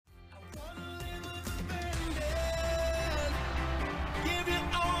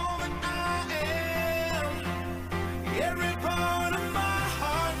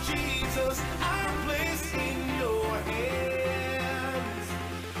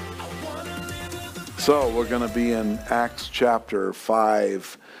So we're going to be in Acts chapter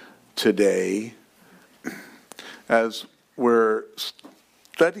 5 today. As we're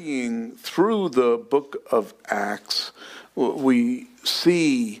studying through the book of Acts, we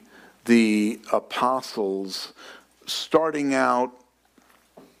see the apostles starting out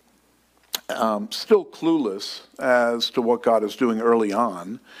still clueless as to what God is doing early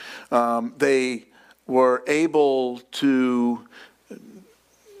on. They were able to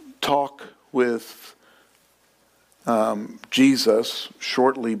talk with Jesus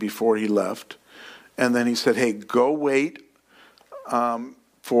shortly before he left. And then he said, hey, go wait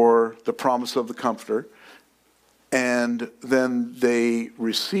for the promise of the Comforter. And then they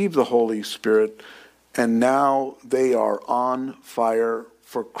received the Holy Spirit, and now they are on fire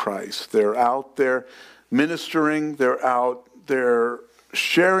for Christ. They're out there ministering. They're out there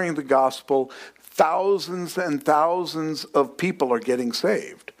sharing the gospel. Thousands and thousands of people are getting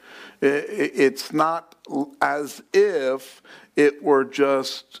saved. It's not as if it were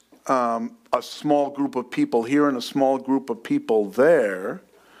just a small group of people here and a small group of people there.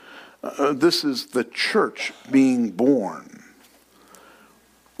 This is the church being born.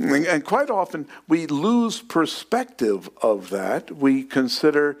 And quite often we lose perspective of that. We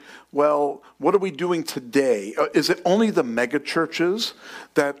consider, well, what are we doing today? Is it only the mega churches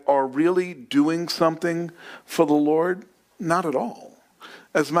that are really doing something for the Lord? Not at all.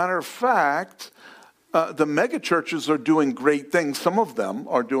 As a matter of fact, the mega churches are doing great things. Some of them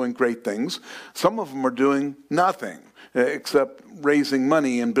are doing great things. Some of them are doing nothing except raising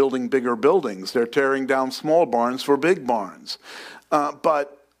money and building bigger buildings. They're tearing down small barns for big barns.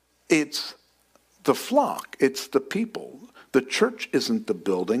 But it's the flock. It's the people. The church isn't the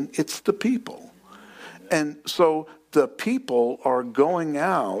building. It's the people. And so the people are going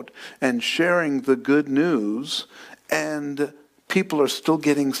out and sharing the good news, and people are still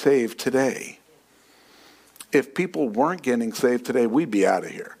getting saved today. If people weren't getting saved today, we'd be out of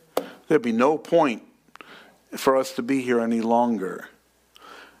here. There'd be no point for us to be here any longer.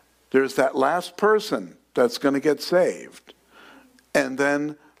 There's that last person that's going to get saved. And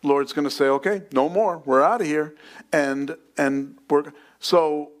then Lord's going to say, okay, no more. We're out of here. And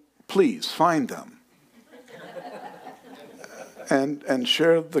so please find them. and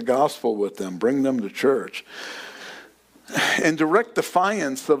share the gospel with them. Bring them to church. In direct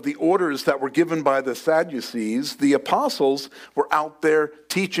defiance of the orders that were given by the Sadducees, the apostles were out there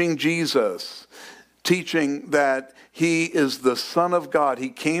teaching Jesus, teaching that he is the Son of God. He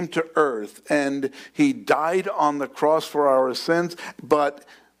came to earth and he died on the cross for our sins, but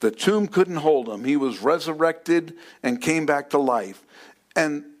the tomb couldn't hold him. He was resurrected and came back to life.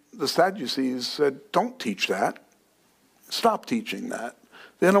 And the Sadducees said, don't teach that. Stop teaching that.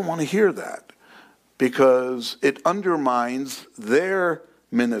 They don't want to hear that, because it undermines their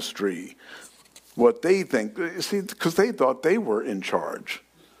ministry, what they think. See, because they thought they were in charge.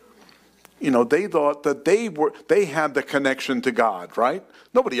 You know, they thought that they had the connection to God, right?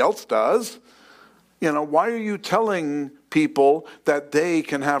 Nobody else does. You know, why are you telling people that they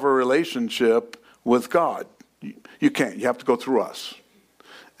can have a relationship with God? You can't. You have to go through us.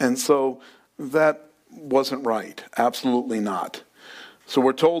 And so that wasn't right. Absolutely not. So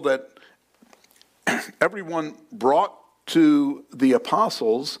we're told that everyone brought to the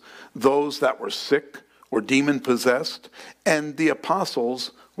apostles those that were sick or demon-possessed, and the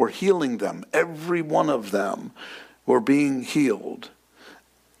apostles were healing them. Every one of them were being healed.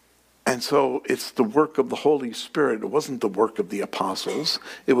 And so it's the work of the Holy Spirit. It wasn't the work of the apostles.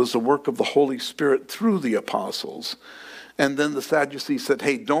 It was the work of the Holy Spirit through the apostles. And then the Sadducees said,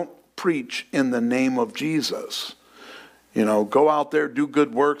 hey, don't preach in the name of Jesus. You know, go out there, do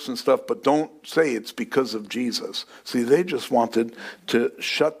good works and stuff, but don't say it's because of Jesus. See, they just wanted to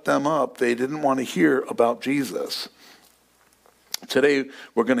shut them up. They didn't want to hear about Jesus. Today,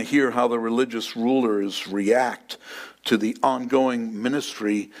 we're going to hear how the religious rulers react to the ongoing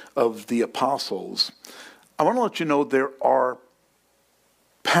ministry of the apostles. I want to let you know there are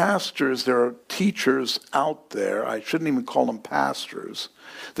pastors, there are teachers out there. I shouldn't even call them pastors.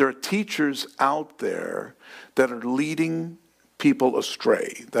 There are teachers out there that are leading people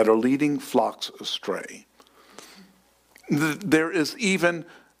astray, that are leading flocks astray. There is even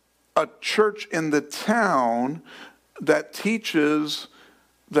a church in the town that teaches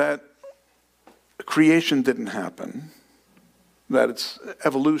that creation didn't happen, that it's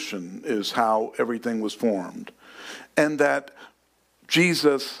evolution is how everything was formed, and that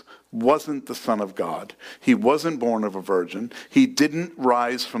Jesus wasn't the Son of God. He wasn't born of a virgin. He didn't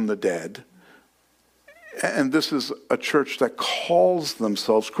rise from the dead. And this is a church that calls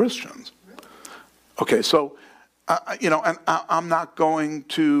themselves Christians. Okay, so, and I'm not going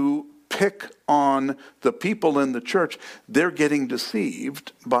to pick on the people in the church, they're getting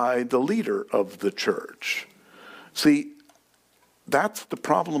deceived by the leader of the church. See, that's the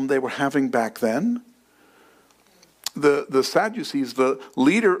problem they were having back then. The Sadducees, the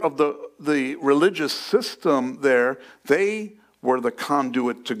leader of the religious system there, they were the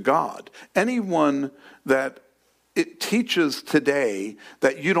conduit to God. Anyone that it teaches today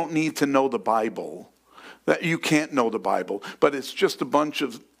that you don't need to know the Bible, that you can't know the Bible, but it's just a bunch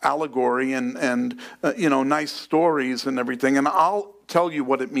of allegory and nice stories and everything, and I'll tell you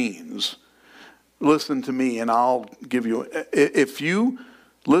what it means. Listen to me and I'll give you, if you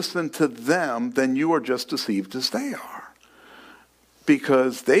listen to them, then you are just deceived as they are.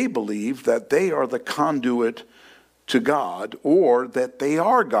 Because they believe that they are the conduit to God, or that they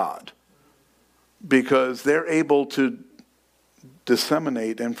are God. Because they're able to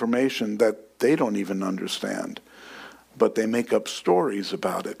disseminate information that they don't even understand. But they make up stories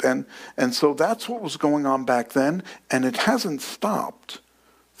about it. And so that's what was going on back then, and it hasn't stopped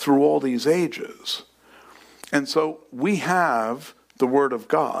through all these ages. And so we have the Word of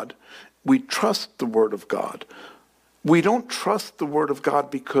God. We trust the Word of God. We don't trust the Word of God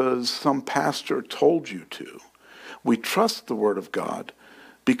because some pastor told you to. We trust the Word of God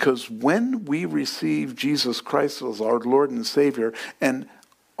because when we receive Jesus Christ as our Lord and Savior and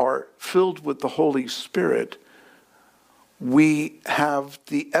are filled with the Holy Spirit, we have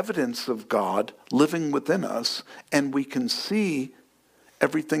the evidence of God living within us, and we can see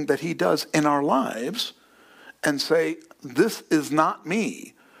everything that He does in our lives and say, this is not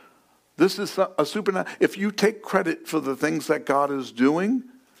me. This is a supernatural. If you take credit for the things that God is doing,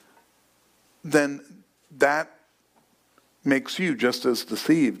 then that makes you just as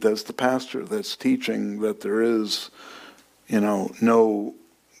deceived as the pastor that's teaching that there is, no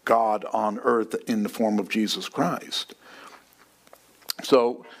God on earth in the form of Jesus Christ.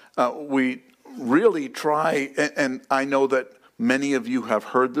 So we really try, and I know that many of you have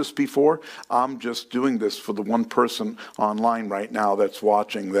heard this before. I'm just doing this for the one person online right now that's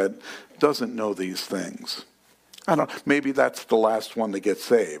watching that doesn't know these things. I don't know, maybe that's the last one to get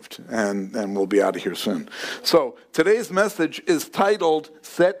saved, and we'll be out of here soon. So today's message is titled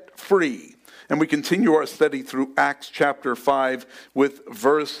Set Free. And we continue our study through Acts chapter 5 with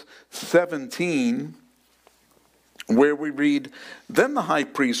verse 17, where we read, Then the high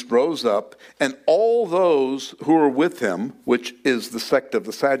priest rose up, and all those who were with him, which is the sect of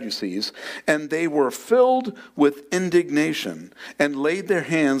the Sadducees, and they were filled with indignation, and laid their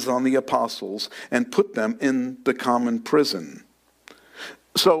hands on the apostles, and put them in the common prison.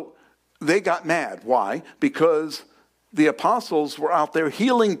 So they got mad. Why? Because the apostles were out there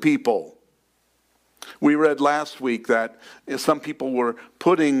healing people. We read last week that some people were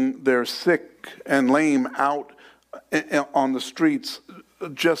putting their sick and lame out on the streets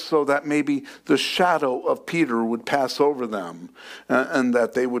just so that maybe the shadow of Peter would pass over them and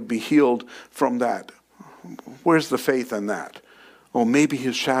that they would be healed from that. Where's the faith in that? Oh, maybe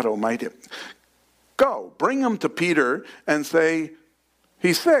his shadow might. Go, bring him to Peter and say,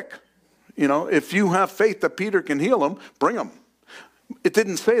 he's sick. If you have faith that Peter can heal him, bring him. It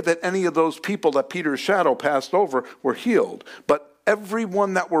didn't say that any of those people that Peter's shadow passed over were healed, but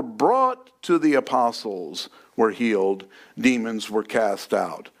everyone that were brought to the apostles were healed, demons were cast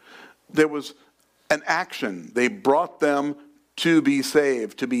out. There was an action. They brought them to be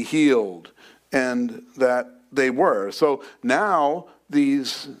saved, to be healed, and that they were. So now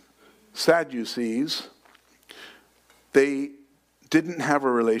these Sadducees, they didn't have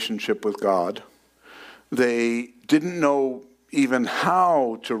a relationship with God. They didn't know even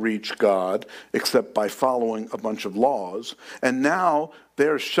how to reach God except by following a bunch of laws. And now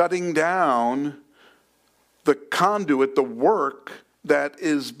they're shutting down the conduit, the work that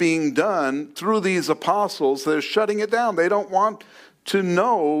is being done through these apostles. They're shutting it down. They don't want to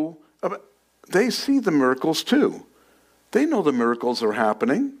know. They see the miracles too. They know the miracles are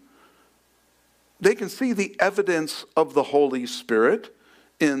happening. They can see the evidence of the Holy Spirit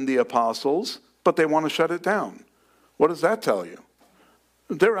in the apostles, but they want to shut it down. What does that tell you?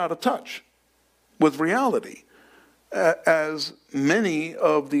 They're out of touch with reality, as many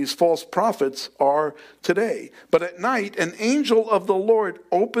of these false prophets are today. But at night, an angel of the Lord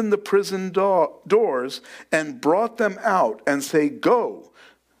opened the prison doors and brought them out and say, Go,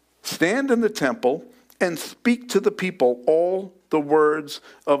 stand in the temple and speak to the people all the words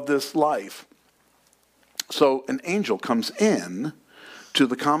of this life. So an angel comes in to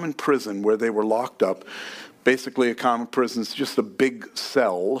the common prison where they were locked up. Basically, a common prison is just a big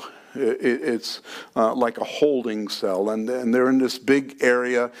cell. It's like a holding cell. And they're in this big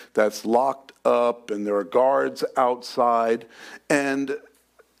area that's locked up, and there are guards outside. And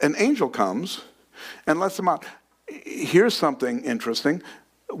an angel comes and lets them out. Here's something interesting.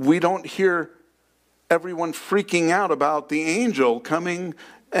 We don't hear everyone freaking out about the angel coming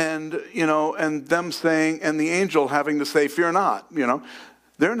and them saying, and the angel having to say, fear not,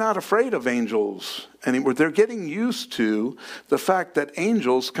 They're not afraid of angels anymore. They're getting used to the fact that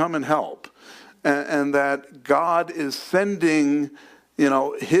angels come and help, and that God is sending,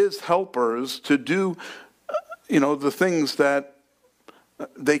 his helpers to do, the things that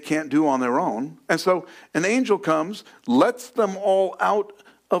they can't do on their own. And so an angel comes, lets them all out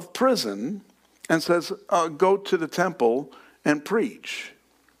of prison, and says, go to the temple and preach.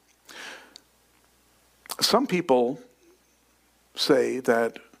 Some people say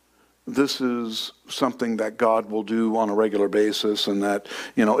that this is something that God will do on a regular basis, and that,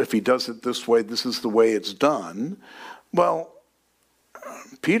 if he does it this way, this is the way it's done. Well,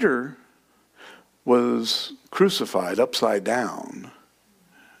 Peter was crucified upside down,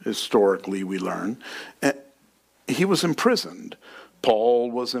 historically we learn. And he was imprisoned.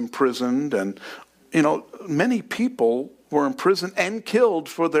 Paul was imprisoned, and, many people were imprisoned and killed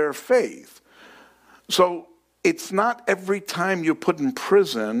for their faith. So it's not every time you're put in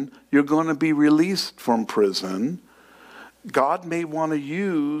prison, you're going to be released from prison. God may want to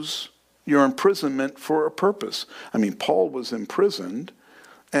use your imprisonment for a purpose. I mean, Paul was imprisoned,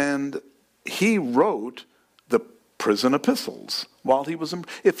 and he wrote the prison epistles while he was in.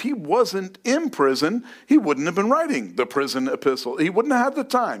 If he wasn't in prison, he wouldn't have been writing the prison epistle. He wouldn't have had the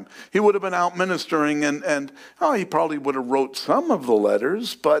time. He would have been out ministering, and he probably would have wrote some of the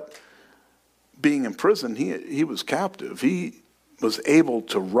letters, but being in prison, he was captive. He was able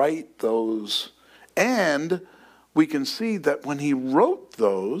to write those, and we can see that when he wrote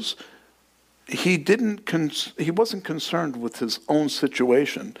those, he wasn't concerned with his own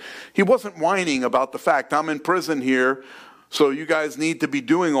situation. He wasn't whining about the fact, I'm in prison here, so you guys need to be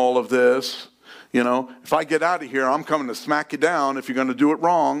doing all of this. If I get out of here, I'm coming to smack you down if you're going to do it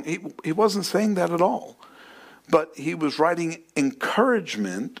wrong. He wasn't saying that at all. But he was writing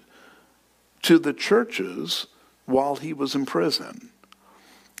encouragement to the churches while he was in prison.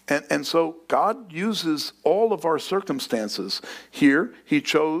 And so God uses all of our circumstances. Here, he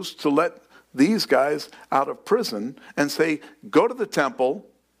chose to let these guys out of prison and say, go to the temple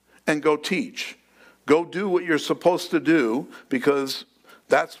and go teach. Go do what you're supposed to do, because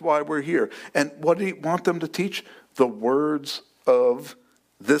that's why we're here. And what did he want them to teach? The words of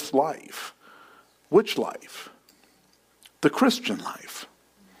this life. Which life? The Christian life.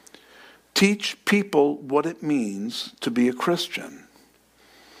 Teach people what it means to be a Christian.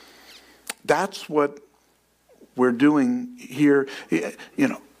 That's what we're doing here.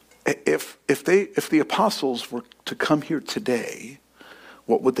 If the apostles were to come here today,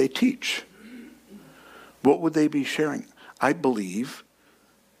 what would they teach? What would they be sharing? I believe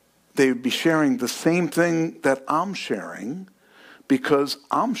they would be sharing the same thing that I'm sharing, because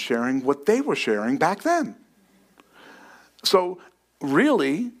I'm sharing what they were sharing back then. So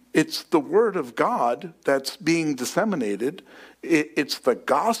really, it's the Word of God that's being disseminated. It's the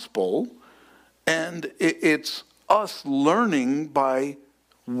gospel, and it's us learning by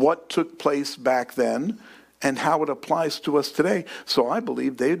what took place back then and how it applies to us today. So I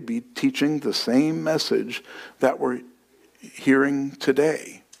believe they'd be teaching the same message that we're hearing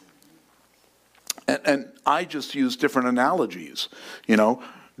today. And I just use different analogies.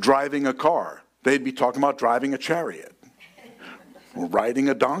 Driving a car. They'd be talking about driving a chariot, or riding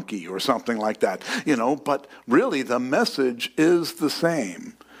a donkey or something like that. But really the message is the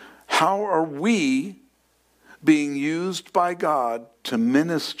same. How are we being used by God to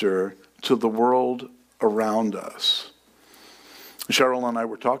minister to the world around us? Cheryl and I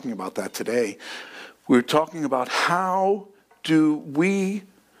were talking about that today. We were talking about how do we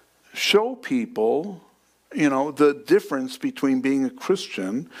show people, the difference between being a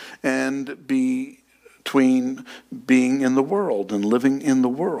Christian and between being in the world and living in the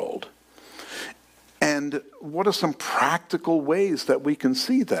world. And what are some practical ways that we can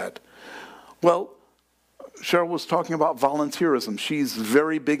see that? Well, Cheryl was talking about volunteerism. She's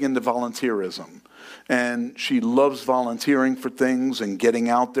very big into volunteerism. And she loves volunteering for things and getting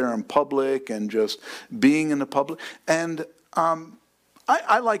out there in public and just being in the public. And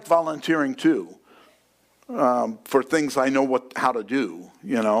I like volunteering too, for things I know how to do.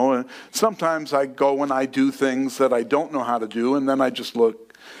 Sometimes I go and I do things that I don't know how to do, and then I just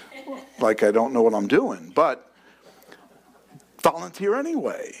look like I don't know what I'm doing. But volunteer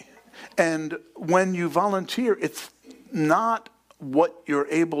anyway. And when you volunteer, it's not what you're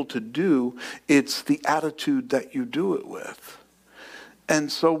able to do, it's the attitude that you do it with.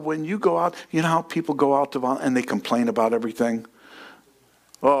 And so when you go out, you know how people go out to volunteer and they complain about everything?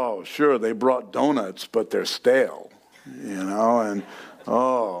 Oh, sure, they brought donuts, but they're stale, and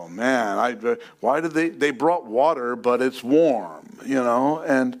oh man, why did they brought water, but it's warm,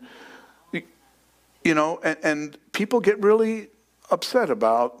 and people get really upset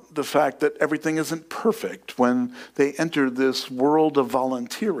about the fact that everything isn't perfect when they enter this world of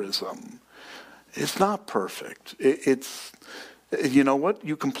volunteerism. It's not perfect. It's you know what?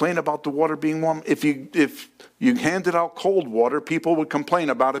 You complain about the water being warm. If you handed out cold water, people would complain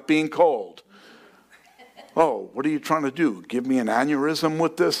about it being cold. Oh, what are you trying to do? Give me an aneurysm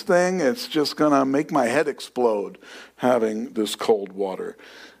with this thing? It's just going to make my head explode having this cold water.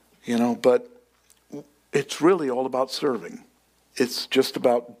 But it's really all about serving. It's just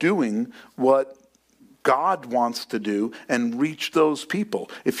about doing what God wants to do and reach those people.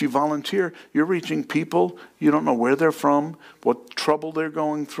 If you volunteer, you're reaching people. You don't know where they're from, what trouble they're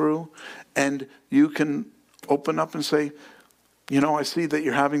going through. And you can open up and say, I see that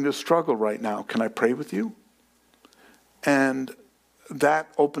you're having this struggle right now. Can I pray with you? And that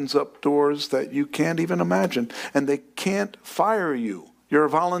opens up doors that you can't even imagine. And they can't fire you. You're a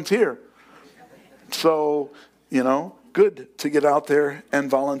volunteer. So, good to get out there and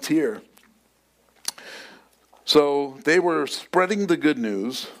volunteer. So they were spreading the good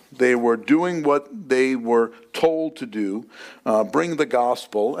news. They were doing what they were told to do, bring the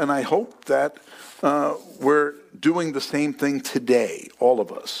gospel. And I hope that we're doing the same thing today, all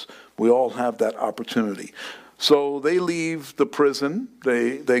of us. We all have that opportunity. So they leave the prison.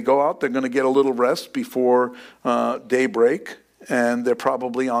 They go out. They're going to get a little rest before daybreak. And they're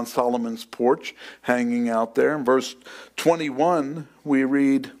probably on Solomon's porch, hanging out there. In verse 21, we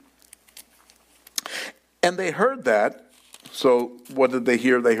read, and they heard that. So what did they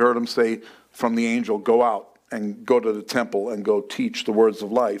hear? They heard him say from the angel, go out and go to the temple and go teach the words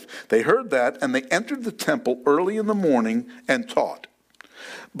of life. They heard that, and they entered the temple early in the morning and taught.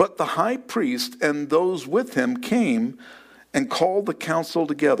 But the high priest and those with him came and called the council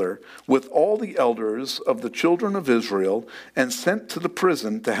together with all the elders of the children of Israel and sent to the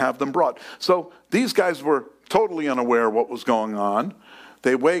prison to have them brought. So these guys were totally unaware of what was going on.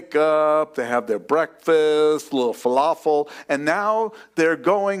 They wake up, they have their breakfast, a little falafel, and now they're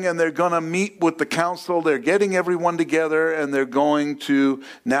going and they're going to meet with the council. They're getting everyone together and they're going to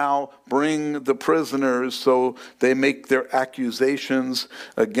now bring the prisoners, so they make their accusations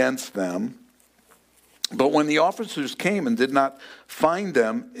against them. But when the officers came and did not find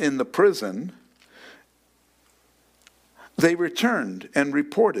them in the prison, they returned and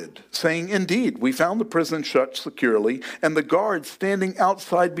reported, saying, indeed, we found the prison shut securely and the guards standing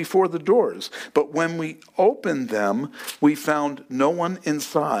outside before the doors. But when we opened them, we found no one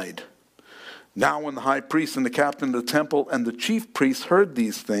inside. Now when the high priest and the captain of the temple and the chief priests heard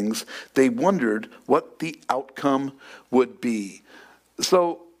these things, they wondered what the outcome would be.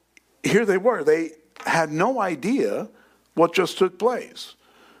 So here they were. They had no idea what just took place.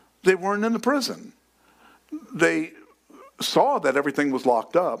 They weren't in the prison. They saw that everything was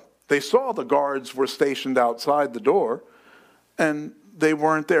locked up. They saw the guards were stationed outside the door, and they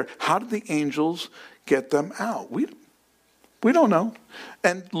weren't there. How did the angels get them out? We don't know.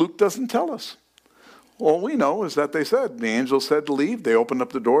 And Luke doesn't tell us. All we know is that the angel said to leave. They opened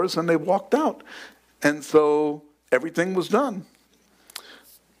up the doors and they walked out. And so everything was done.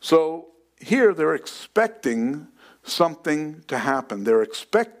 So here they're expecting something to happen. They're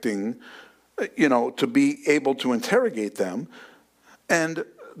expecting, to be able to interrogate them, and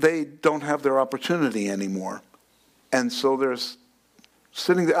they don't have their opportunity anymore. And so they're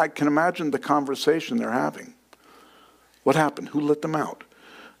sitting there. I can imagine the conversation they're having. What happened? Who let them out?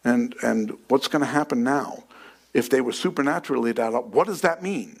 And what's going to happen now? If they were supernaturally let out, what does that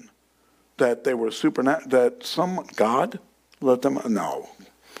mean? That they were God let them out? No.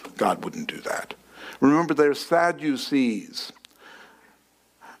 God wouldn't do that. Remember, they're Sadducees.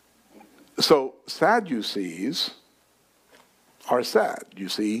 So Sadducees are sad, you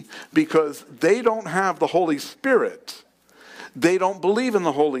see, because they don't have the Holy Spirit. They don't believe in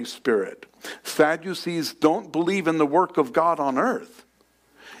the Holy Spirit. Sadducees don't believe in the work of God on earth.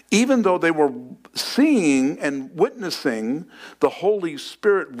 Even though they were seeing and witnessing the Holy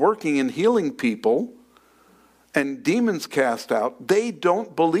Spirit working and healing people, and demons cast out, they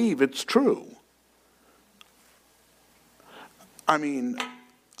don't believe it's true. I mean,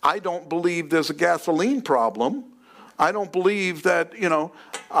 I don't believe there's a gasoline problem. I don't believe that,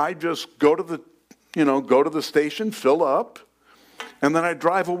 I just go to the station, fill up, and then I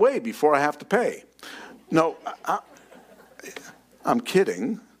drive away before I have to pay. No, I'm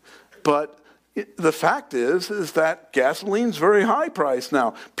kidding. But the fact is that gasoline's very high price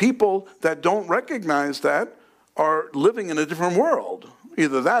now. People that don't recognize that are living in a different world.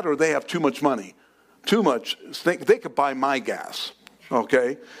 Either that or they have too much money. Too much. They could buy my gas,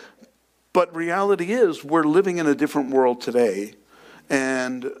 okay? But reality is we're living in a different world today.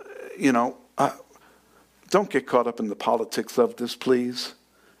 And, don't get caught up in the politics of this, please.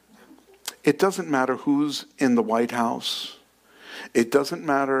 It doesn't matter who's in the White House. It doesn't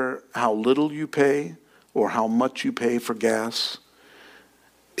matter how little you pay or how much you pay for gas.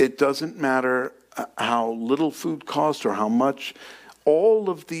 It doesn't matter how little food costs or how much. All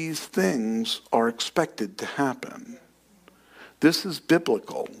of these things are expected to happen. This is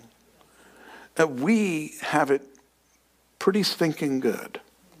biblical. We have it pretty stinking good.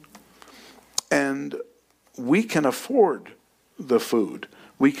 And we can afford the food.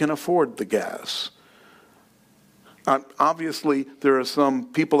 We can afford the gas. Obviously, there are some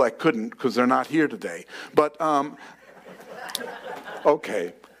people that couldn't because they're not here today. But,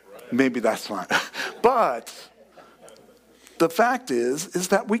 okay, maybe that's fine. But the fact is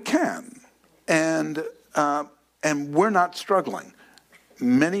that we can. And we're not struggling.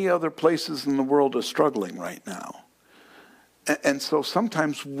 Many other places in the world are struggling right now. And so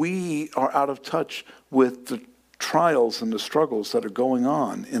sometimes we are out of touch with the trials and the struggles that are going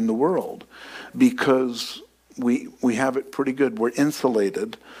on in the world because we have it pretty good. We're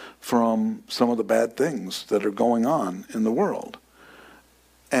insulated from some of the bad things that are going on in the world.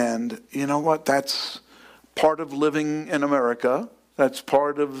 And you know what? That's part of living in America. That's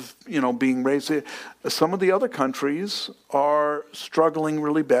part of, being raised here. Some of the other countries are struggling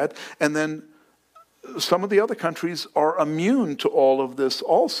really bad. And then some of the other countries are immune to all of this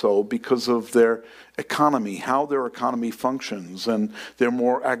also because of their economy, how their economy functions, and they're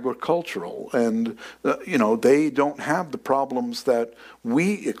more agricultural. And, they don't have the problems that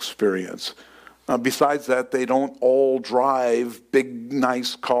we experience. Besides that, they don't all drive big,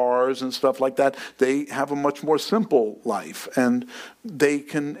 nice cars and stuff like that. They have a much more simple life, and they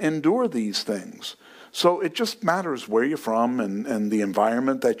can endure these things. So it just matters where you're from and the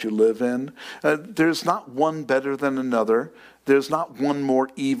environment that you live in. There's not one better than another. There's not one more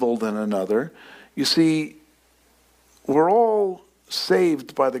evil than another. You see, we're all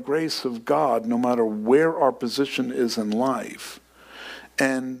saved by the grace of God no matter where our position is in life.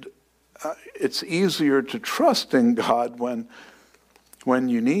 And it's easier to trust in God when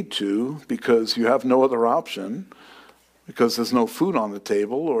you need to because you have no other option. Because there's no food on the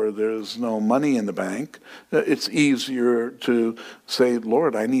table or there's no money in the bank, it's easier to say,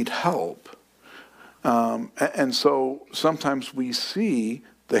 Lord, I need help. And so sometimes we see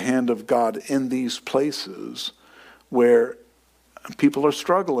the hand of God in these places where people are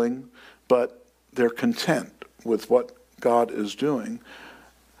struggling, but they're content with what God is doing.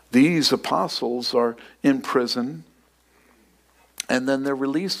 These apostles are in prison, and then they're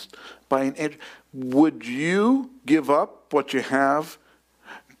released by an angel. Would you give up what you have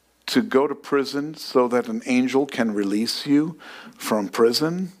to go to prison so that an angel can release you from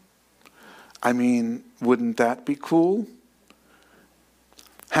prison? I mean, wouldn't that be cool?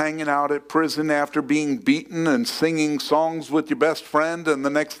 Hanging out at prison after being beaten and singing songs with your best friend, and the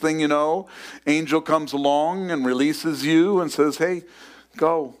next thing you know, angel comes along and releases you and says, hey,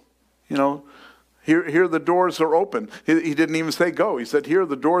 go, here the doors are open. He didn't even say go. He said, here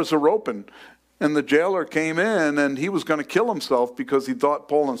the doors are open. And the jailer came in, and he was going to kill himself because he thought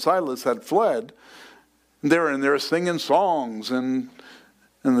Paul and Silas had fled. And they're in there singing songs, and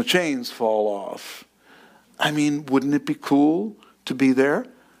the chains fall off. I mean, wouldn't it be cool to be there?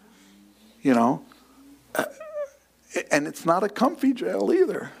 And it's not a comfy jail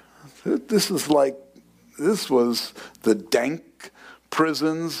either. This was the dank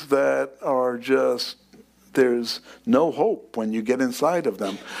prisons that are just, there's no hope when you get inside of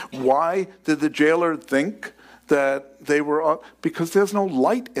them. Why did the jailer think that they were? Because there's no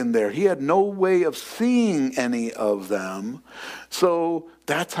light in there. He had no way of seeing any of them. So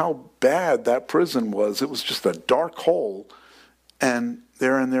that's how bad that prison was. It was just a dark hole. And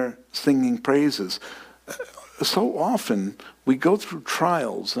they're in there singing praises. So often we go through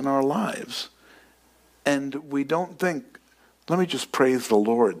trials in our lives, and we don't think, let me just praise the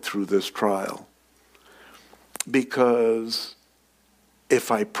Lord through this trial. Because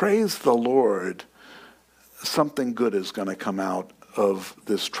if I praise the Lord, something good is going to come out of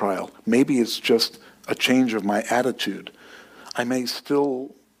this trial. Maybe it's just a change of my attitude. I may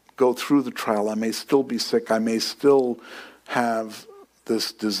still go through the trial. I may still be sick. I may still have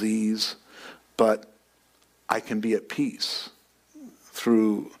this disease, but I can be at peace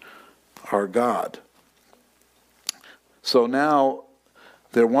through our God. So now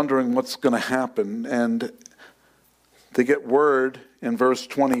they're wondering what's going to happen, and they get word in verse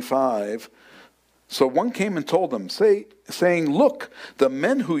 25. So one came and told them, saying, "Look, the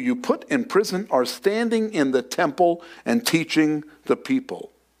men who you put in prison are standing in the temple and teaching the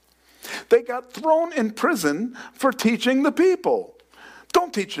people." They got thrown in prison for teaching the people.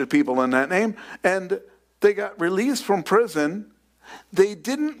 Don't teach the people in that name. And they got released from prison. They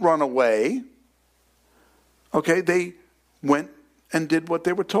didn't run away. Okay, they went and did what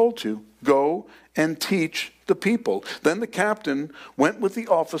they were told to. Go and teach the people. Then the captain went with the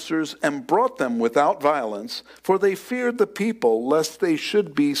officers and brought them without violence, for they feared the people, lest they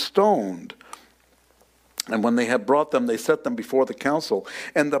should be stoned. And when they had brought them, they set them before the council.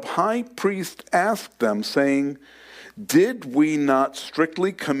 And the high priest asked them, saying, "Did we not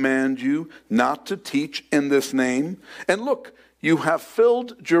strictly command you not to teach in this name? And look, you have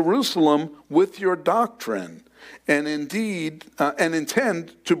filled Jerusalem with your doctrine, and indeed, and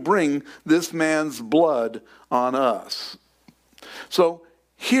intend to bring this man's blood on us." So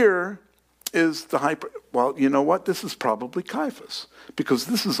here is the high priest. Well, you know what? This is probably Caiaphas, because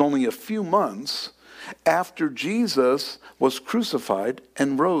this is only a few months after Jesus was crucified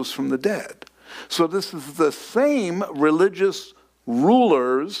and rose from the dead. So this is the same religious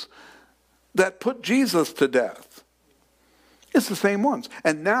rulers that put Jesus to death. It's the same ones.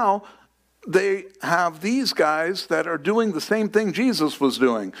 And now they have these guys that are doing the same thing Jesus was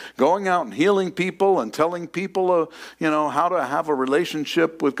doing, going out and healing people and telling people, how to have a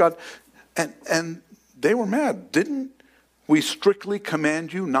relationship with God. And they were mad. Didn't we strictly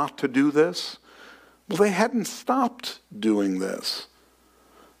command you not to do this? Well, they hadn't stopped doing this.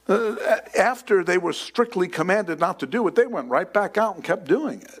 After they were strictly commanded not to do it, they went right back out and kept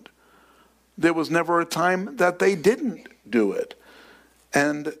doing it. There was never a time that they didn't do it.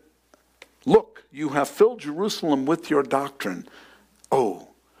 And look, you have filled Jerusalem with your doctrine. Oh,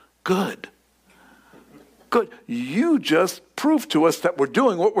 good. Good. You just proved to us that we're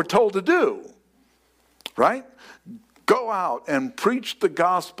doing what we're told to do. Right? Go out and preach the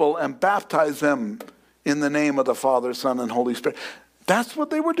gospel and baptize them in the name of the Father, Son, and Holy Spirit. That's what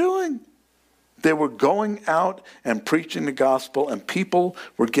they were doing. They were going out and preaching the gospel, and people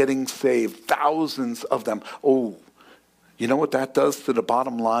were getting saved, thousands of them. Oh, you know what that does to the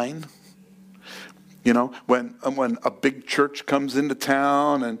bottom line? You know, when a big church comes into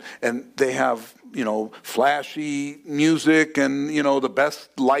town and they have, flashy music and, the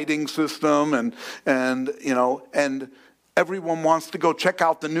best lighting system and everyone wants to go check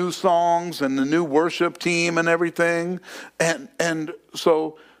out the new songs and the new worship team and everything. And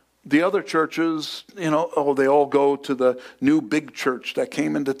so the other churches, they all go to the new big church that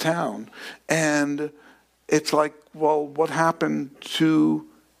came into town. And it's like, well, what happened to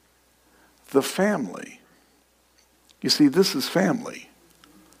the family? You see, this is family.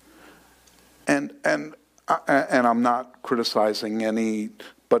 And I'm not criticizing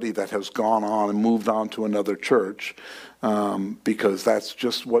anybody that has gone on and moved on to another church, because that's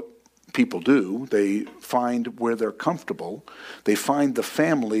just what people do. They find where they're comfortable. They find the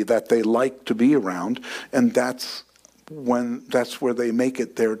family that they like to be around, and that's where they make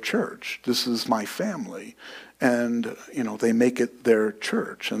it their church. This is my family. And, they make it their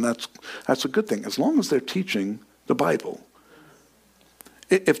church. And that's a good thing, as long as they're teaching the Bible.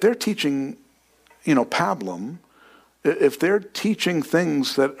 If they're teaching, pablum, if they're teaching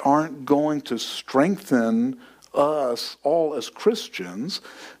things that aren't going to strengthen us all as Christians,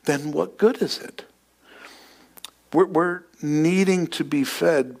 then what good is it? We're needing to be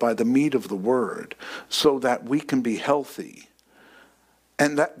fed by the meat of the Word so that we can be healthy.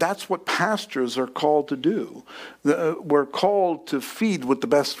 And that's what pastors are called to do. We're called to feed with the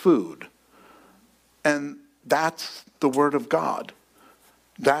best food. And that's the Word of God.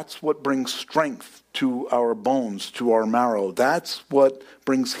 That's what brings strength to our bones, to our marrow. That's what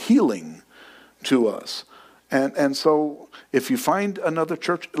brings healing to us. And so if you find another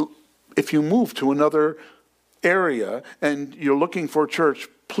church, if you move to another area and you're looking for a church,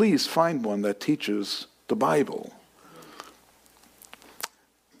 please find one that teaches the Bible.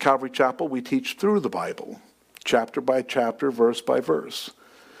 Calvary Chapel, we teach through the Bible, chapter by chapter, verse by verse.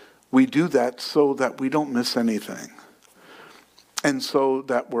 We do that so that we don't miss anything, and so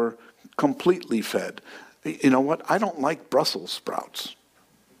that we're completely fed. You know what? I don't like Brussels sprouts,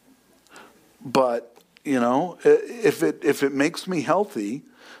 but if it makes me healthy,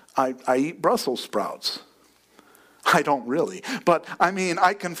 I eat Brussels sprouts. I don't really, but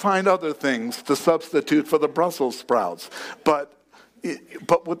I can find other things to substitute for the Brussels sprouts,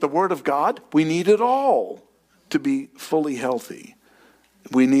 But with the Word of God, we need it all to be fully healthy.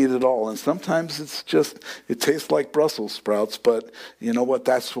 We need it all. And sometimes it tastes like Brussels sprouts, but you know what?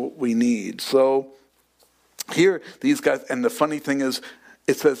 That's what we need. So here, these guys, and the funny thing is,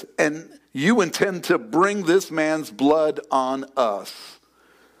 it says, and you intend to bring this man's blood on us.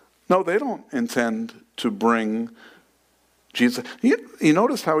 No, they don't intend to bring Jesus. You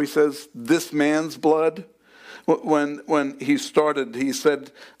notice how he says, this man's blood? When he started, he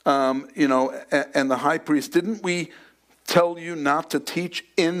said, and the high priest, didn't we tell you not to teach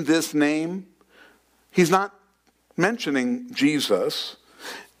in this name? He's not mentioning Jesus.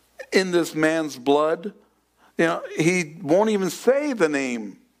 In this man's blood, he won't even say the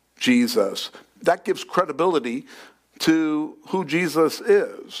name Jesus. That gives credibility to who Jesus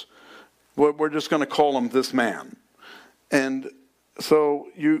is. We're just going to call him this man. And so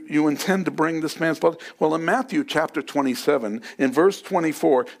you intend to bring this man's blood? Well, in Matthew chapter 27, in verse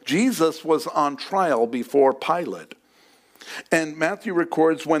 24, Jesus was on trial before Pilate. And Matthew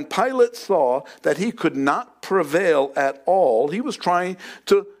records, when Pilate saw that he could not prevail at all, he was trying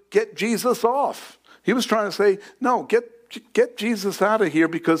to get Jesus off. He was trying to say, no, get Jesus out of here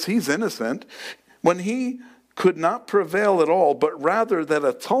because he's innocent. When he could not prevail at all, but rather that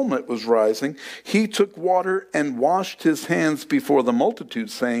a tumult was rising, he took water and washed his hands before the multitude,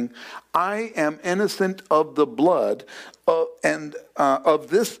 saying, I am innocent of the blood of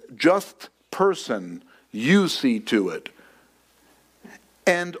this just person. You see to it.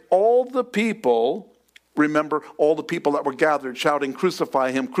 And all the people, remember, all the people that were gathered shouting,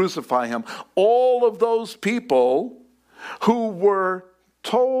 crucify him, crucify him. All of those people who were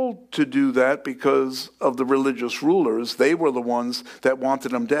told to do that because of the religious rulers, they were the ones that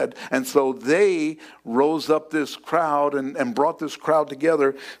wanted him dead. And so they rose up this crowd and brought this crowd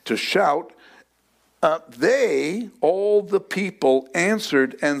together to shout. All the people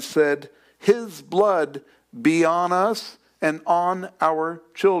answered and said, his blood be on us and on our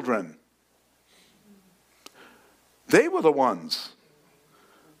children. They were the ones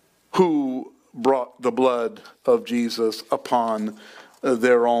who brought the blood of Jesus upon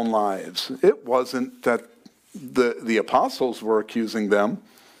their own lives. It wasn't that the apostles were accusing them.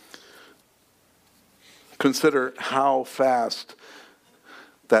 Consider how fast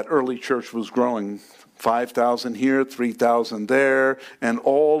that early church was growing. 5,000 here, 3,000 there, and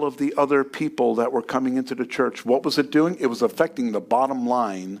all of the other people that were coming into the church. What was it doing? It was affecting the bottom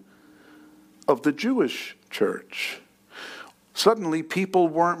line of the Jewish church. Suddenly, people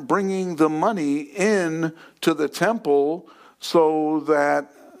weren't bringing the money in to the temple so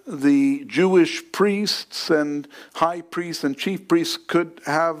that the Jewish priests and high priests and chief priests could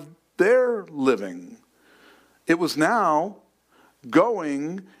have their living. It was now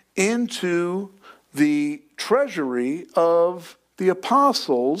going into the treasury of the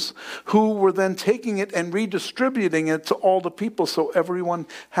apostles, who were then taking it and redistributing it to all the people so everyone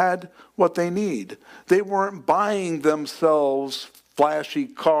had what they need. They weren't buying themselves flashy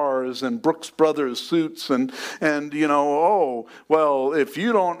cars and Brooks Brothers suits and if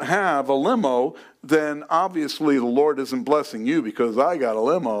you don't have a limo, then obviously the Lord isn't blessing you because I got a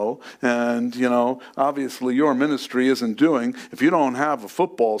limo, and obviously your ministry isn't doing. If you don't have a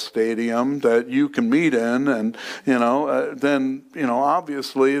football stadium that you can meet in, and then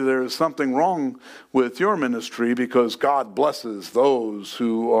obviously there's something wrong with your ministry because God blesses those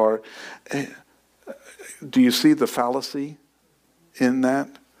who are. Do you see the fallacy in that?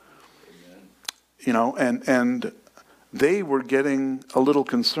 And they were getting a little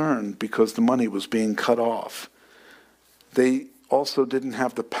concerned because the money was being cut off. They also didn't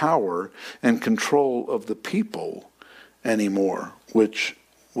have the power and control of the people anymore, which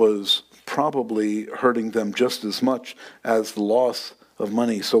was probably hurting them just as much as the loss of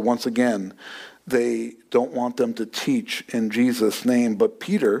money. So once again, they don't want them to teach in Jesus' name. But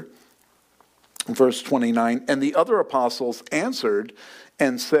Peter, verse 29, and the other apostles answered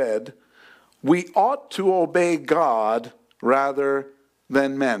and said, we ought to obey God rather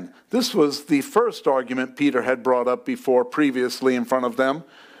than men. This was the first argument Peter had brought up previously in front of them.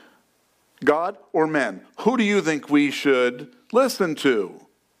 God or men? Who do you think we should listen to?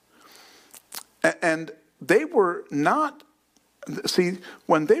 And they were not,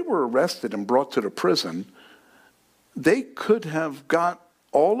 when they were arrested and brought to the prison, they could have got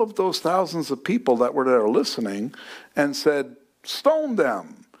all of those thousands of people that were there listening and said, stone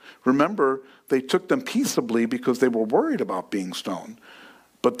them. Remember, they took them peaceably because they were worried about being stoned.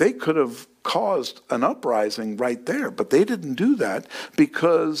 But they could have caused an uprising right there. But they didn't do that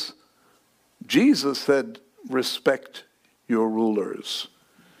because Jesus said, respect your rulers.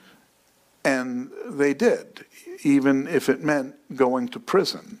 And they did, even if it meant going to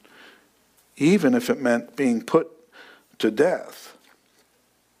prison, even if it meant being put to death.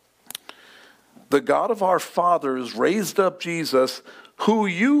 The God of our fathers raised up Jesus, who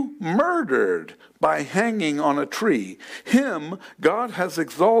you murdered by hanging on a tree. Him God has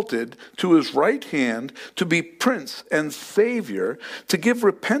exalted to his right hand to be Prince and Savior, to give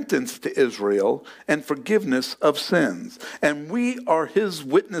repentance to Israel and forgiveness of sins. And we are his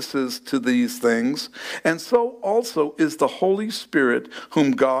witnesses to these things, and so also is the Holy Spirit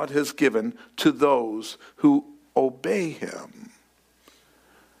whom God has given to those who obey him.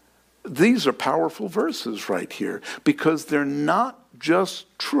 These are powerful verses right here, because they're not just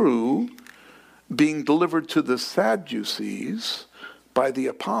true being delivered to the Sadducees by the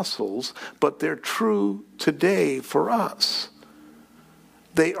apostles, but they're true today for us.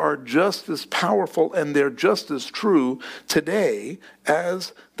 They are just as powerful and they're just as true today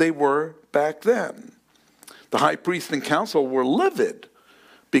as they were back then. The high priest and council were livid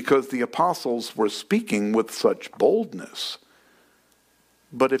because the apostles were speaking with such boldness.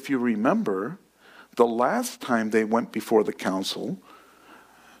 But if you remember, the last time they went before the council,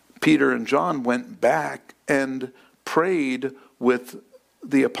 Peter and John went back and prayed with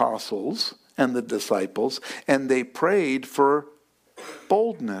the apostles and the disciples, and they prayed for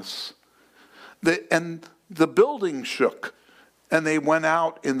boldness. And the building shook, and they went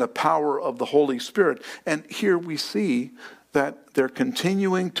out in the power of the Holy Spirit. And here we see that they're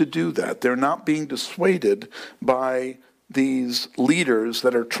continuing to do that. They're not being dissuaded by these leaders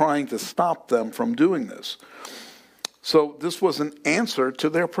that are trying to stop them from doing this. So this was an answer to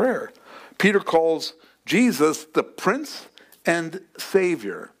their prayer. Peter calls Jesus the Prince and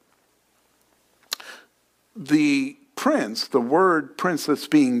Savior. The prince, the word prince that's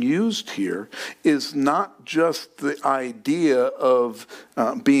being used here, is not just the idea of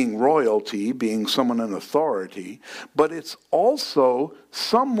being royalty, being someone in authority, but it's also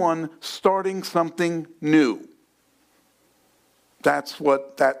someone starting something new. That's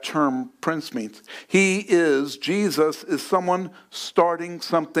what that term prince means. Jesus is someone starting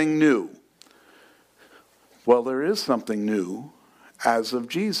something new. Well, there is something new as of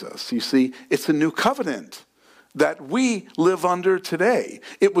Jesus. You see, it's a new covenant that we live under today.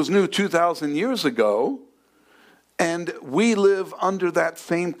 It was new 2,000 years ago, and we live under that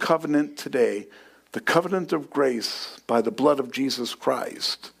same covenant today, the covenant of grace by the blood of Jesus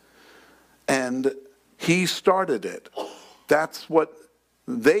Christ. And he started it. That's what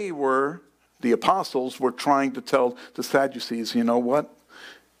the apostles were trying to tell the Sadducees. You know what?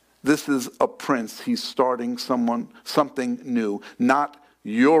 This is a prince. He's starting something new. Not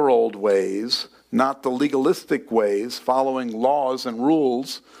your old ways, not the legalistic ways, following laws and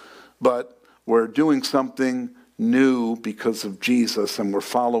rules, but we're doing something new because of Jesus, and we're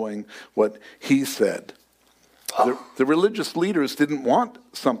following what he said. The religious leaders didn't want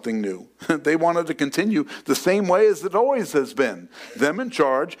something new. They wanted to continue the same way as it always has been. Them in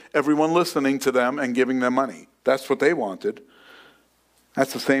charge, everyone listening to them and giving them money. That's what they wanted.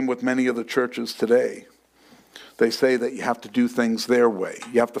 That's the same with many of the churches today. They say that you have to do things their way.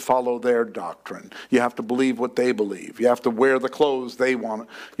 You have to follow their doctrine. You have to believe what they believe. You have to wear the clothes they want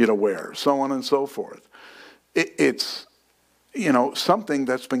you to wear, so on and so forth. It's something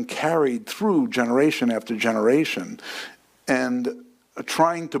that's been carried through generation after generation. And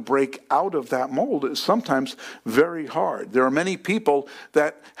trying to break out of that mold is sometimes very hard. There are many people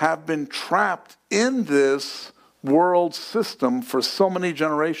that have been trapped in this world system for so many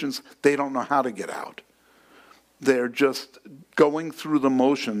generations, they don't know how to get out. They're just going through the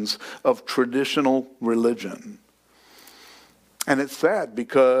motions of traditional religion. And it's sad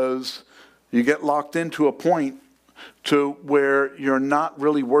because you get locked into a point to where you're not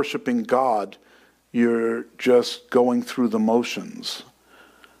really worshiping God. You're just going through the motions.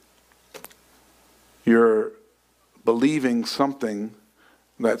 You're believing something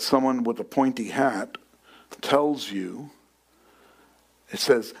that someone with a pointy hat tells you. It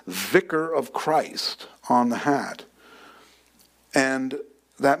says Vicar of Christ on the hat. And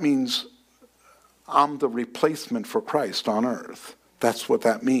that means I'm the replacement for Christ on earth. That's what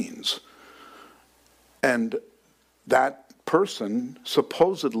that means. And that person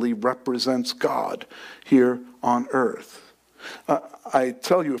supposedly represents God here on earth. I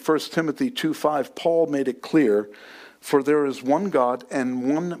tell you, 1 Timothy 2:5, Paul made it clear, for there is one God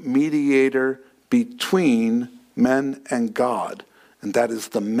and one mediator between men and God, and that is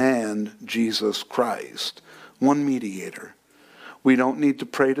the man, Jesus Christ. One mediator. We don't need to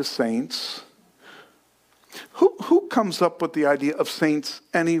pray to saints. Who comes up with the idea of saints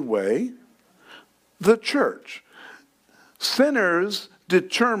anyway? The church. Sinners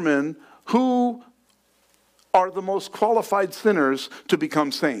determine who are the most qualified sinners to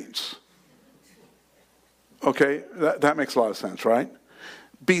become saints. Okay, that makes a lot of sense, right?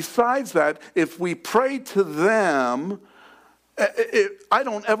 Besides that, if we pray to them, I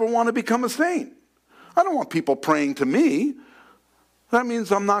don't ever want to become a saint. I don't want people praying to me. That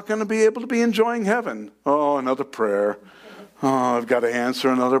means I'm not going to be able to be enjoying heaven. Oh, another prayer. Oh, I've got to answer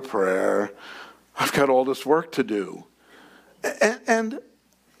another prayer. I've got all this work to do. And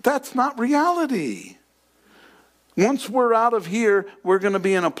that's not reality. Once we're out of here, we're going to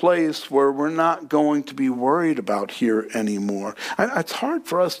be in a place where we're not going to be worried about here anymore. It's hard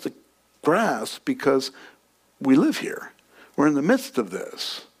for us to grasp because we live here. We're in the midst of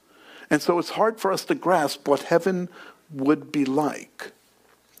this. And so it's hard for us to grasp what heaven would be like.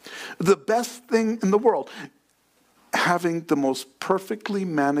 The best thing in the world, having the most perfectly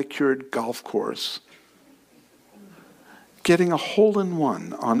manicured golf course, getting a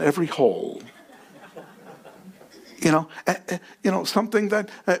hole-in-one on every hole. Something that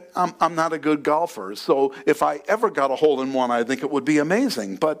I'm not a good golfer, so if I ever got a hole-in-one, I think it would be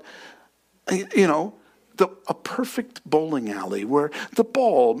amazing. But, a perfect bowling alley where the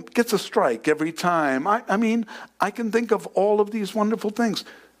ball gets a strike every time. I can think of all of these wonderful things.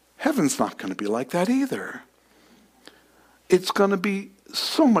 Heaven's not going to be like that either. It's going to be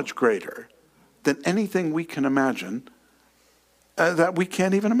so much greater than anything we can imagine, that we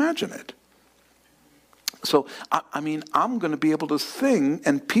can't even imagine it. So, I'm going to be able to sing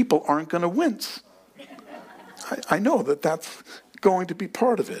and people aren't going to wince. I know that that's going to be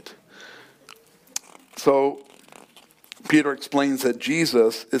part of it. So, Peter explains that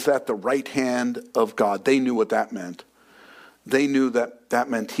Jesus is at the right hand of God. They knew what that meant. They knew that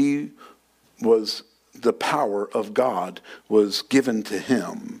meant he was, the power of God was given to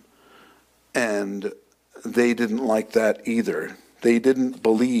him. And they didn't like that either. They didn't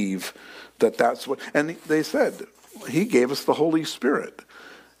believe that that's what, and they said, he gave us the Holy Spirit.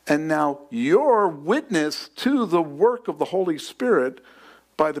 And now you're witness to the work of the Holy Spirit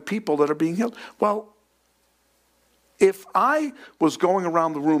by the people that are being healed. Well, if I was going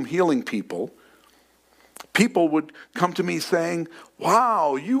around the room healing people, people would come to me saying,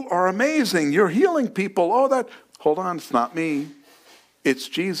 wow, you are amazing. You're healing people. Hold on, it's not me. It's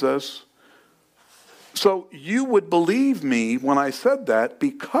Jesus. So you would believe me when I said that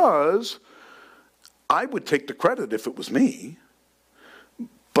because I would take the credit if it was me,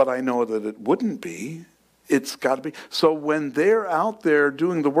 but I know that it wouldn't be. It's got to be. So when they're out there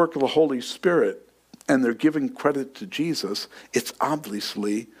doing the work of the Holy Spirit and they're giving credit to Jesus, it's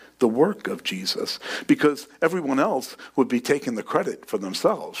obviously the work of Jesus, because everyone else would be taking the credit for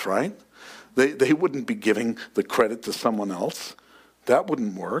themselves, right? They wouldn't be giving the credit to someone else. That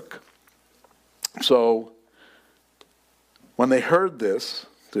wouldn't work. So when they heard this,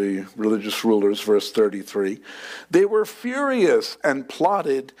 the religious rulers, verse 33, they were furious and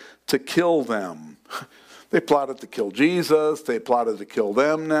plotted to kill them. They plotted to kill Jesus. They plotted to kill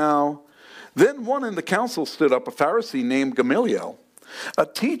them now. Then one in the council stood up, a Pharisee named Gamaliel, a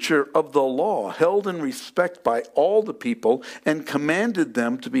teacher of the law, held in respect by all the people, and commanded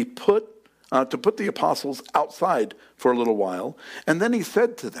them to put the apostles outside for a little while. And then he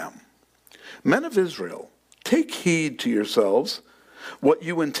said to them, men of Israel, take heed to yourselves what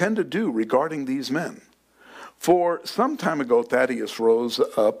you intend to do regarding these men. For some time ago, Thaddeus rose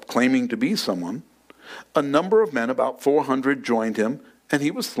up, claiming to be someone. A number of men, about 400, joined him, and he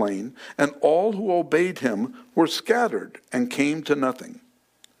was slain, and all who obeyed him were scattered and came to nothing.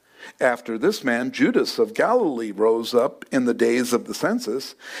 After this man, Judas of Galilee rose up in the days of the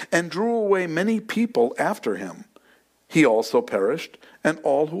census and drew away many people after him. He also perished, and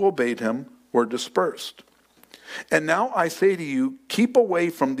all who obeyed him were dispersed. And now I say to you, keep away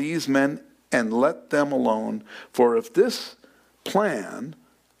from these men and let them alone. For if this plan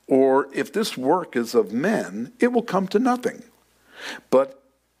or if this work is of men, it will come to nothing. But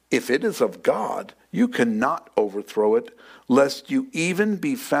if it is of God, you cannot overthrow it, lest you even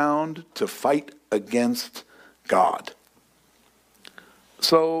be found to fight against God.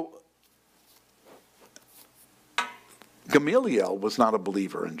 So Gamaliel was not a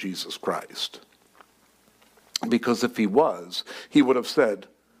believer in Jesus Christ. Because if he was, he would have said,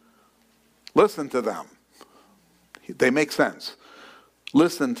 listen to them. They make sense.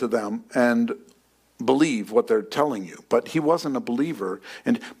 Listen to them and believe what they're telling you. But he wasn't a believer.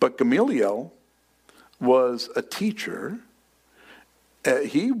 But Gamaliel was a teacher.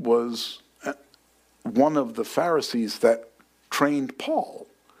 He was one of the Pharisees that trained Paul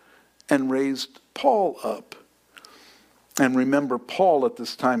and raised Paul up. And remember, Paul at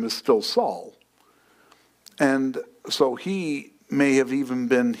this time is still Saul. And so he may have even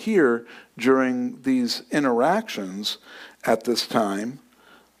been here during these interactions at this time.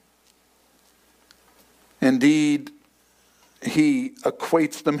 Indeed, he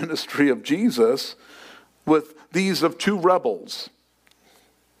equates the ministry of Jesus with these of two rebels,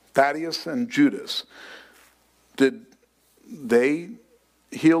 Thaddeus and Judas, did they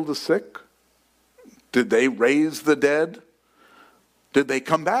heal the sick? Did they raise the dead? Did they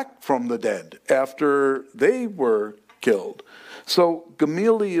come back from the dead after they were killed? So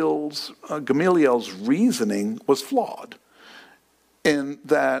Gamaliel's reasoning was flawed in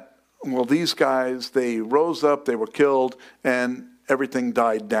that, well, these guys, they rose up, they were killed, and everything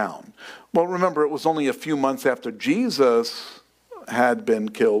died down. Well, remember, it was only a few months after Jesus had been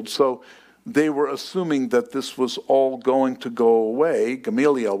killed, so they were assuming that this was all going to go away.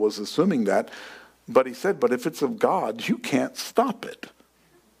 Gamaliel was assuming that. But he said, but if it's of God, you can't stop it.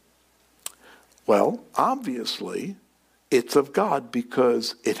 Well, obviously, it's of God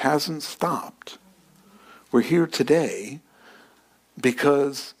because it hasn't stopped. We're here today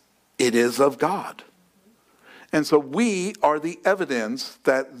because it is of God. And so we are the evidence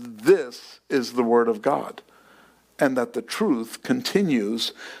that this is the Word of God and that the truth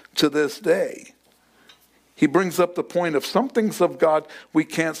continues to this day. He brings up the point of something's of God, we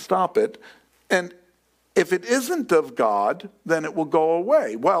can't stop it. And if it isn't of God, then it will go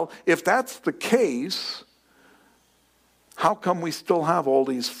away. Well, if that's the case, how come we still have all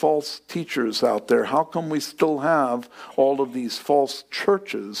these false teachers out there? How come we still have all of these false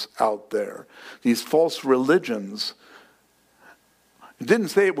churches out there? These false religions? It didn't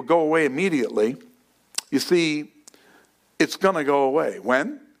say it would go away immediately. You see, it's going to go away.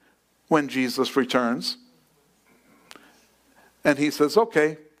 When? When Jesus returns. And he says,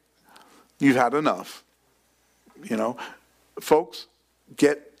 okay, you've had enough. You know, folks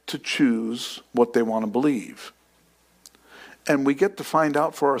get to choose what they want to believe. And we get to find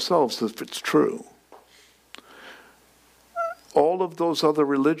out for ourselves if it's true. All of those other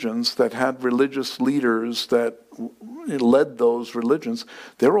religions that had religious leaders that led those religions,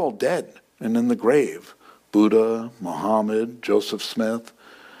 they're all dead and in the grave. Buddha, Muhammad, Joseph Smith,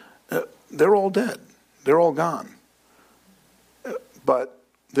 they're all dead. They're all gone. But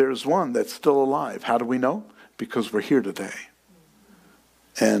there's one that's still alive. How do we know? Because we're here today.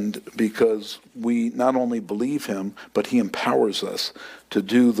 And because we not only believe him, but he empowers us to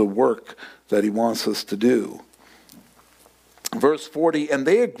do the work that he wants us to do. Verse 40, and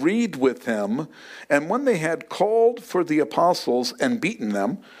they agreed with him, and when they had called for the apostles and beaten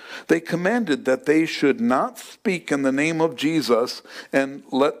them, they commanded that they should not speak in the name of Jesus and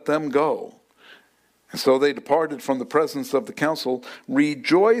let them go. And so they departed from the presence of the council,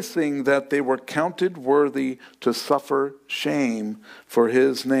 rejoicing that they were counted worthy to suffer shame for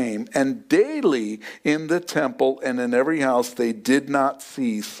his name. And daily in the temple and in every house they did not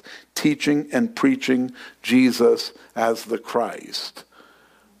cease teaching and preaching Jesus as the Christ.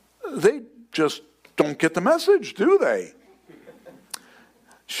 They just don't get the message, do they?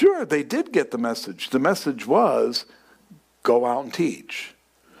 Sure, they did get the message. The message was, go out and teach.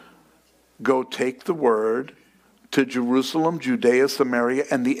 Go take the word to Jerusalem, Judea, Samaria,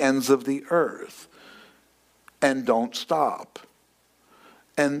 and the ends of the earth. And don't stop.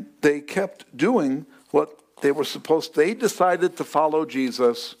 And they kept doing what they were supposed to. They decided to follow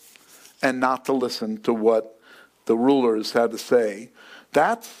Jesus and not to listen to what the rulers had to say.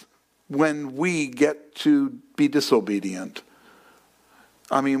 That's when we get to be disobedient.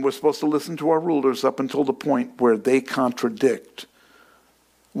 I mean, we're supposed to listen to our rulers up until the point where they contradict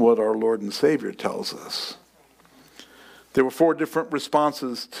what our Lord and Savior tells us. There were 4 different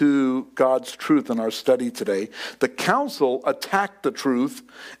responses to God's truth in our study today. The council attacked the truth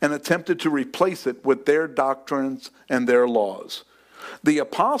and attempted to replace it with their doctrines and their laws. The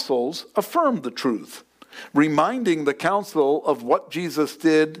apostles affirmed the truth, reminding the council of what Jesus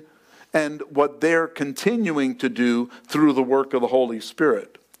did and what they're continuing to do through the work of the Holy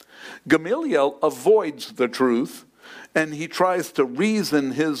Spirit. Gamaliel avoids the truth, and he tries to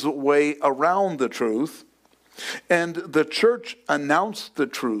reason his way around the truth. And the church announced the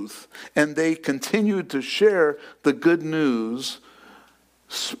truth, and they continued to share the good news,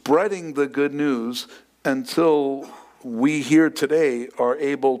 spreading the good news until we here today are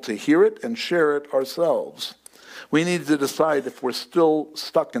able to hear it and share it ourselves. We need to decide if we're still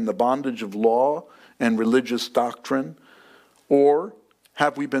stuck in the bondage of law and religious doctrine, or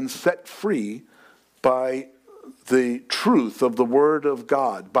have we been set free by the truth of the Word of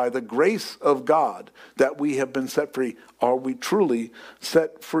God, by the grace of God that we have been set free. Are we truly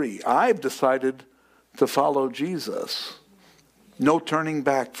set free? I've decided to follow Jesus. No turning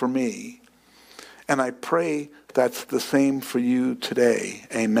back for me. And I pray that's the same for you today.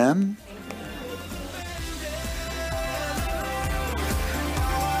 Amen?